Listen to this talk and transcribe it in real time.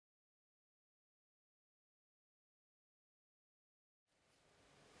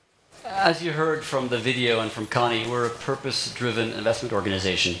As you heard from the video and from Connie, we're a purpose-driven investment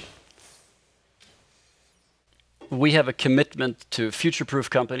organization. We have a commitment to future-proof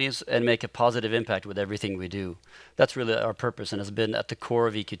companies and make a positive impact with everything we do. That's really our purpose and has been at the core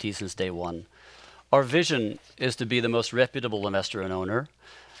of EQT since day one. Our vision is to be the most reputable investor and owner.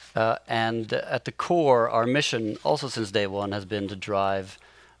 And at the core, our mission also since day one has been to drive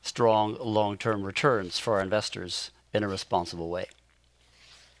strong long-term returns for our investors in a responsible way.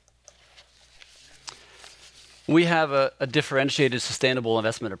 We have a differentiated sustainable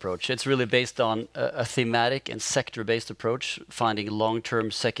investment approach. It's really based on a thematic and sector-based approach, finding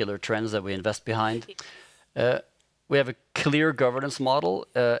long-term secular trends that we invest behind. We have a clear governance model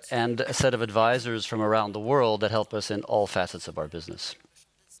and a set of advisors from around the world that help us in all facets of our business.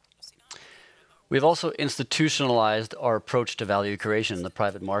 We've also institutionalized our approach to value creation in the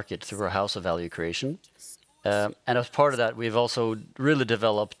private market through our House of Value Creation. And as part of that, we've also really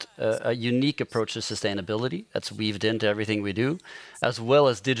developed a unique approach to sustainability that's weaved into everything we do, as well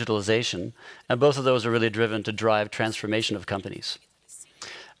as digitalization. And both of those are really driven to drive transformation of companies.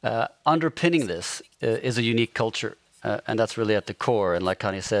 Underpinning this is a unique culture, and that's really at the core. And like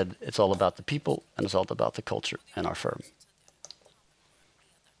Connie said, it's all about the people, and it's all about the culture in our firm.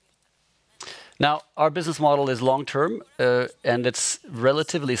 Now, our business model is long-term, and it's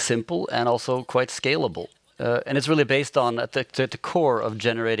relatively simple and also quite scalable. And it's really based on at the core of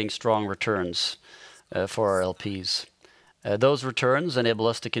generating strong returns for our LPs. Those returns enable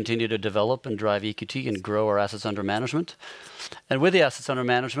us to continue to develop and drive EQT and grow our assets under management. And with the assets under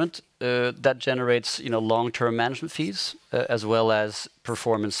management, that generates long-term management fees as well as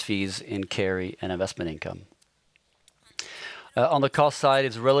performance fees in carry and investment income. On the cost side,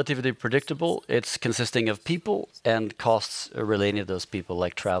 it's relatively predictable. It's consisting of people and costs relating to those people,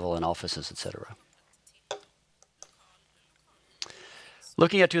 like travel and offices, etc.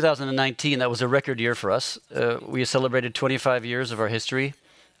 Looking at 2019, that was a record year for us. We celebrated 25 years of our history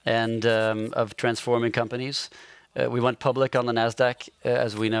and of transforming companies. We went public on the NASDAQ,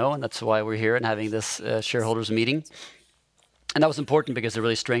 as we know, and that's why we're here and having this shareholders meeting. And that was important because it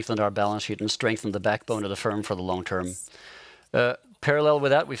really strengthened our balance sheet and strengthened the backbone of the firm for the long term. Parallel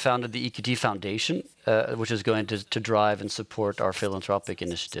with that, we founded the EQT Foundation, which is going to drive and support our philanthropic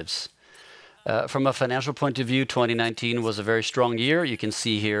initiatives. From a financial point of view, 2019 was a very strong year. You can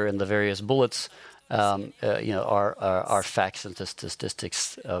see here in the various bullets, our facts and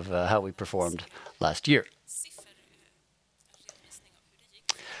statistics of how we performed last year.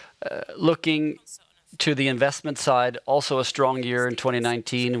 Looking to the investment side, also a strong year in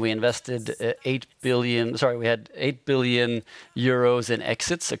 2019. We invested 8 billion. We had 8 billion euros in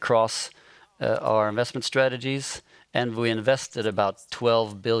exits across our investment strategies. And we invested about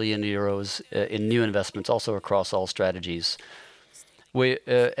 12 billion euros in new investments, also across all strategies.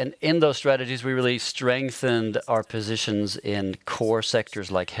 And in those strategies, we really strengthened our positions in core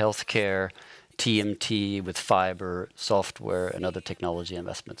sectors like healthcare, TMT with fiber, software, and other technology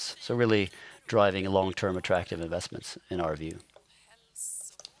investments. So really driving long-term attractive investments in our view.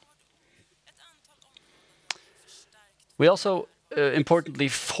 We also importantly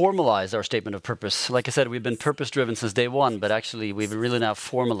formalize our statement of purpose. Like I said, we've been purpose-driven since day one, but actually we've really now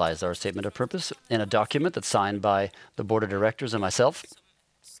formalized our statement of purpose in a document that's signed by the board of directors and myself.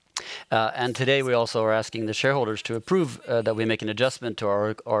 And today we also are asking the shareholders to approve that we make an adjustment to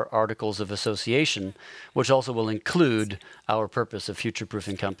our articles of association, which also will include our purpose of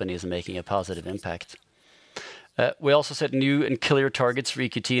future-proofing companies and making a positive impact. We also set new and clear targets for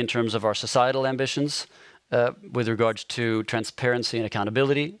EQT in terms of our societal ambitions, with regards to transparency and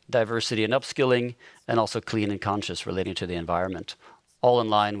accountability, diversity and upskilling, and also clean and conscious relating to the environment, all in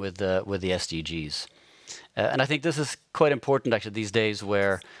line with the SDGs. And I think this is quite important actually these days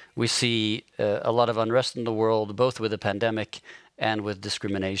where we see a lot of unrest in the world, both with the pandemic and with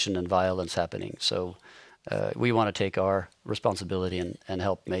discrimination and violence happening. So we want to take our responsibility and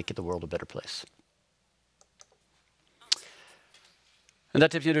help make the world a better place. And that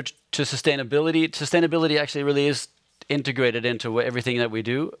takes you to sustainability. Sustainability actually really is integrated into everything that we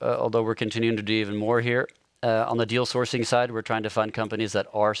do, although we're continuing to do even more here. On the deal sourcing side, we're trying to find companies that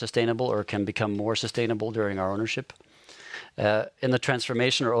are sustainable or can become more sustainable during our ownership. In the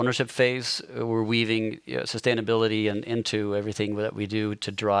transformation or ownership phase, we're weaving sustainability into everything that we do to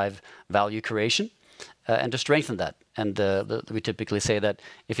drive value creation and to strengthen that. And we typically say that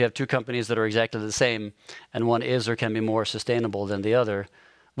if you have two companies that are exactly the same and one is or can be more sustainable than the other,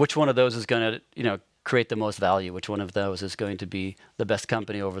 which one of those is going to create the most value? Which one of those is going to be the best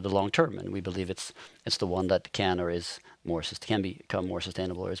company over the long term? And we believe it's the one that can or is more can become more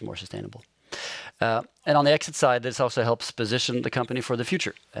sustainable or is more sustainable. And on the exit side, this also helps position the company for the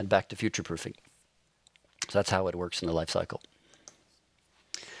future and back to future-proofing. So that's how it works in the life cycle.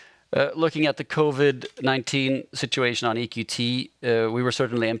 Looking at the COVID-19 situation on EQT, we were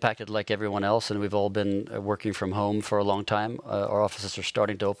certainly impacted like everyone else, and we've all been working from home for a long time. Our offices are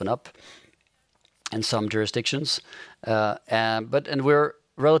starting to open up in some jurisdictions, and we're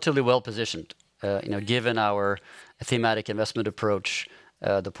relatively well positioned. Given our thematic investment approach,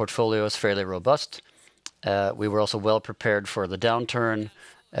 the portfolio is fairly robust. We were also well prepared for the downturn,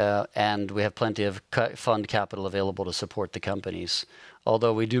 and we have plenty of fund capital available to support the companies.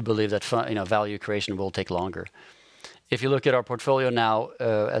 Although we do believe that value creation will take longer. If you look at our portfolio now,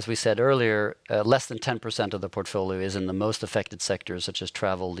 as we said earlier, less than 10% of the portfolio is in the most affected sectors such as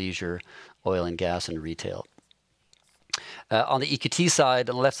travel, leisure, oil and gas, and retail. On the EQT side,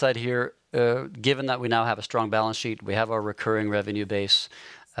 on the left side here, given that we now have a strong balance sheet, we have our recurring revenue base,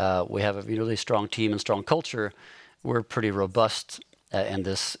 we have a really strong team and strong culture, we're pretty robust in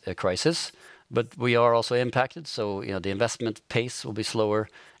this crisis. But we are also impacted, so the investment pace will be slower,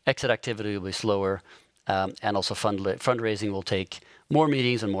 exit activity will be slower, and also fundraising will take more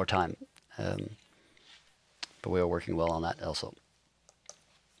meetings and more time. But we are working well on that also.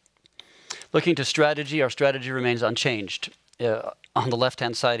 Looking to strategy, our strategy remains unchanged. On the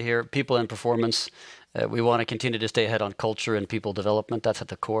left-hand side here, people and performance. We want to continue to stay ahead on culture and people development. That's at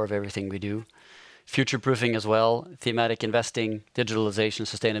the core of everything we do. Future-proofing as well, thematic investing, digitalization,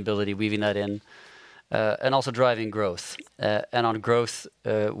 sustainability, weaving that in, and also driving growth. And on growth,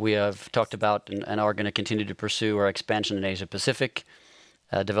 we have talked about and are going to continue to pursue our expansion in Asia Pacific,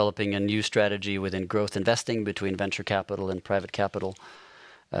 developing a new strategy within growth investing between venture capital and private capital,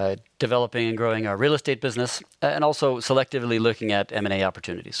 developing and growing our real estate business, and also selectively looking at M&A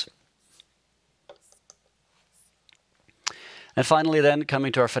opportunities. And finally then,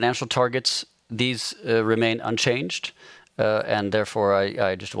 coming to our financial targets, these remain unchanged, and therefore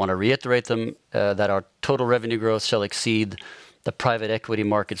I just want to reiterate them, that our total revenue growth shall exceed the private equity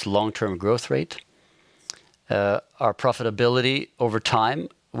market's long-term growth rate. Our profitability over time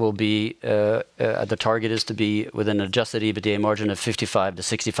will be, the target is to be within an adjusted EBITDA margin of 55 to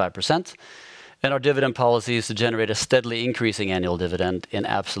 65%, and our dividend policy is to generate a steadily increasing annual dividend in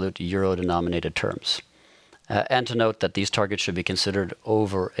absolute euro-denominated terms. And to note that these targets should be considered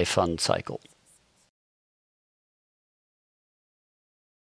over a fund cycle.